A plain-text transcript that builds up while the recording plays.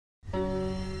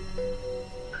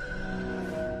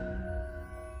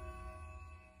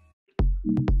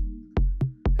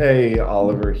Hey,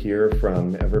 Oliver here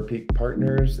from Everpeak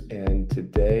Partners, and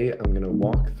today I'm going to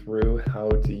walk through how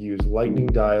to use Lightning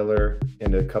Dialer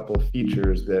and a couple of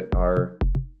features that are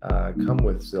come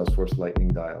with Salesforce Lightning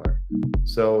Dialer.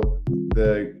 So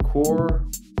the core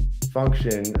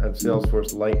function of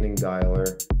Salesforce Lightning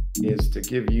Dialer is to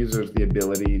give users the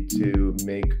ability to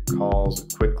make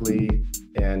calls quickly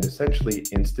and essentially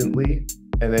instantly,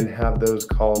 and then have those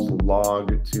calls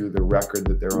log to the record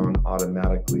that they're on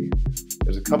automatically.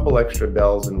 There's a couple extra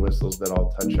bells and whistles that I'll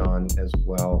touch on as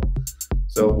well.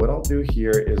 So what I'll do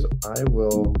here is I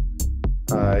will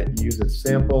use a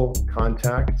sample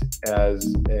contact as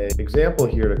an example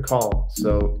here to call.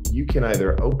 So you can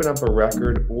either open up a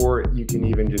record, or you can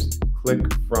even just click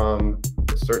from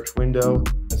the search window,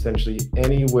 essentially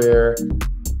anywhere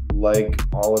like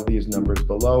all of these numbers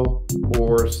below,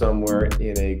 or somewhere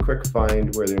in a quick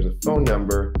find where there's a phone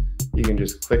number, you can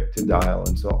just click to dial.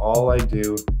 And so all I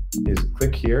do is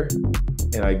click here,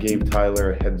 and I gave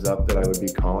Tyler a heads up that I would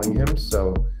be calling him,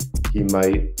 so he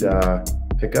might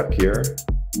pick up here.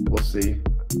 We'll see.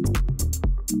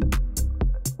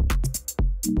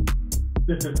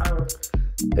 This is Tyler.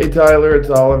 Hey Tyler, it's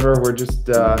Oliver. We're just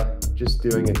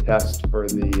doing a test for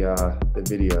the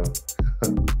video.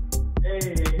 Hey,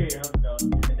 how's it going?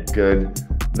 Good.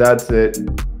 That's it.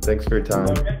 Thanks for your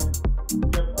time. Okay.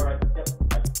 Yep, all right. Yep.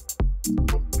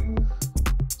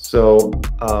 So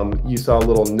you saw a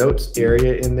little notes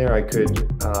area in there. I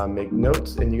could make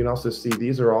notes, and you can also see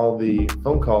these are all the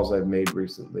phone calls I've made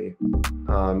recently.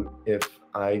 If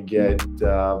I get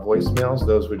voicemails,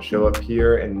 those would show up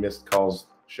here, and missed calls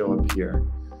show up here.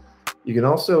 You can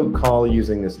also call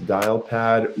using this dial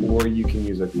pad, or you can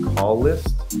use a call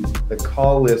list. The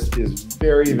call list is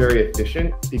very, very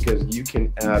efficient because you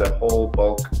can add a whole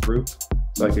bulk group.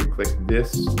 So I could click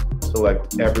this,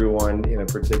 select everyone in a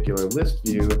particular list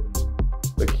view,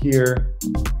 click here.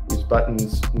 These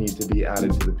buttons need to be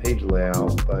added to the page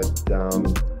layout, but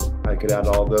I could add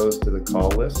all those to the call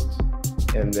list,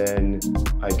 and then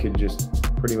I could just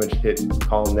pretty much hit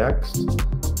call next.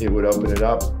 It would open it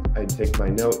up. I'd take my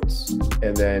notes,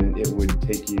 and then it would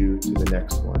take you to the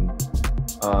next one.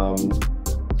 I'll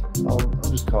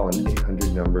just call an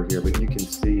 800 number here, but you can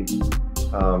see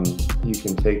you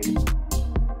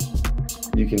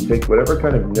can take whatever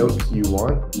kind of notes you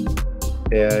want,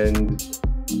 and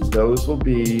those will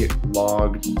be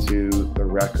logged to the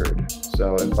record.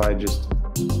 So if I just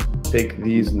take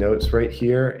these notes right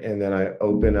here, and then I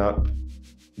open up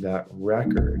that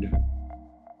record,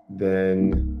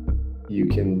 then you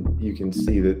can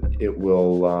see that it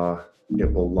will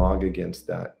log against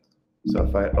that. So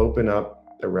if I open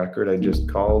up the record I just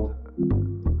called,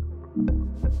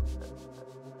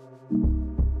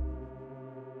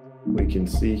 we can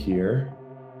see here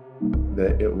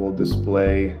that it will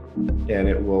display, and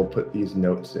it will put these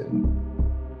notes in.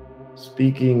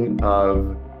 Speaking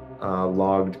of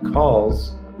logged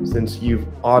calls, since you've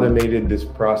automated this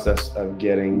process of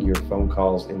getting your phone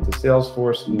calls into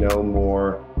Salesforce, no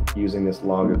more using this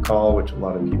log a call, which a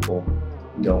lot of people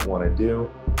don't want to do,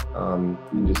 and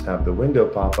just have the window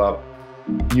pop up.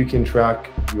 You can track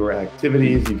your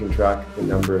activities. You can track the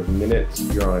number of minutes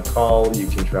you're on a call. You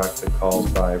can track the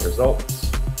calls by results,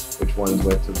 which ones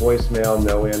went to voicemail,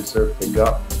 no answer, pick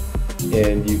up,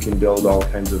 and you can build all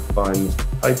kinds of fun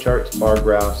pie charts, bar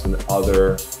graphs, and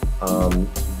other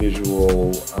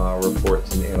visual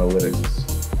reports and analytics.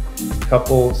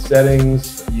 Couple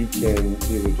settings, you can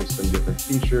do just some different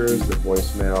features, the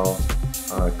voicemail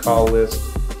call list,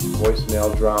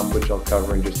 voicemail drop, which I'll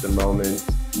cover in just a moment,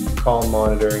 call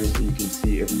monitoring, so you can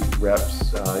see if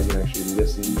reps, you can actually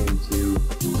listen into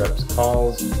reps'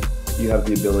 calls. You have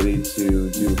the ability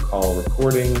to do call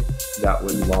recording. That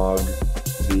would log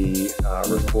the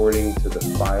recording to the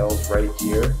files right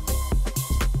here.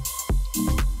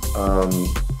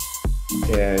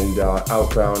 And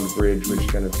outbound bridge, which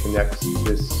kind of connects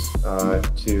this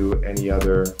to any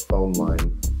other phone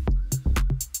line.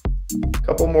 A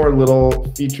couple more little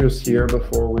features here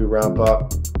before we wrap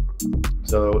up.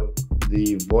 So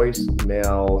the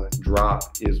voicemail drop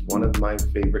is one of my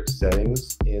favorite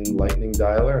settings in Lightning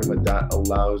Dialer, and what that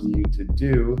allows you to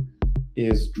do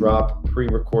is drop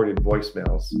pre-recorded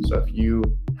voicemails. So if you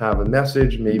have a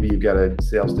message, maybe you've got a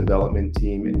sales development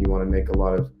team and you want to make a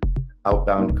lot of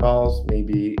outbound calls,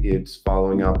 maybe it's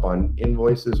following up on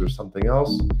invoices or something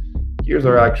else. Here's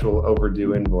our actual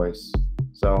overdue invoice.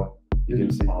 So you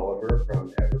can see Oliver from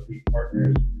Everpeak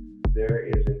Partners. There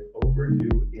is an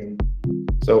overdue invoice.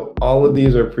 So all of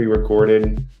these are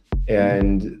pre-recorded,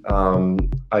 and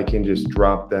I can just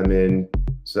drop them in.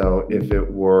 So if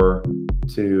it were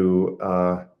to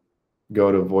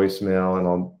go to voicemail, and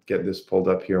I'll get this pulled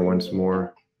up here once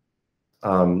more.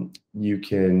 You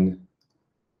can,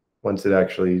 once it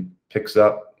actually picks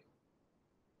up,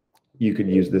 you could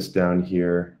use this down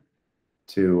here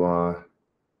to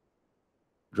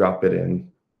drop it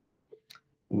in.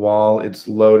 While it's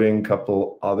loading, a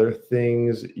couple other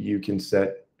things, you can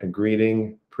set a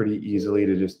greeting pretty easily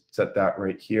to just set that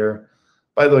right here.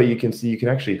 By the way, you can see you can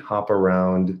actually hop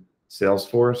around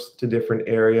Salesforce to different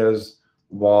areas.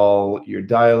 While you're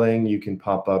dialing, you can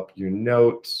pop up your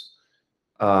notes.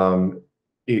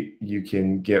 You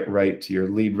can get right to your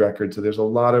lead record. So there's a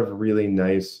lot of really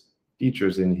nice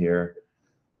features in here.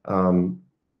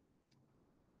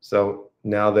 So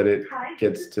now that it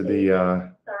gets to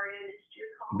the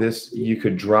this, you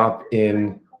could drop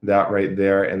in that right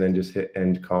there and then just hit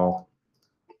end call.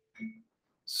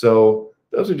 So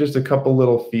those are just a couple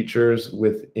little features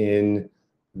within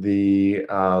the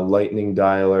Lightning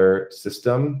Dialer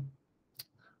system.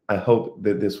 I hope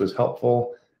that this was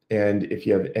helpful. And if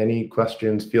you have any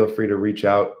questions, feel free to reach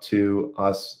out to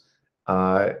us.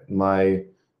 My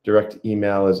direct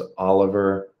email is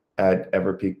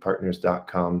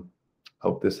oliver@everpeakpartners.com.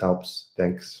 Hope this helps.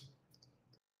 Thanks.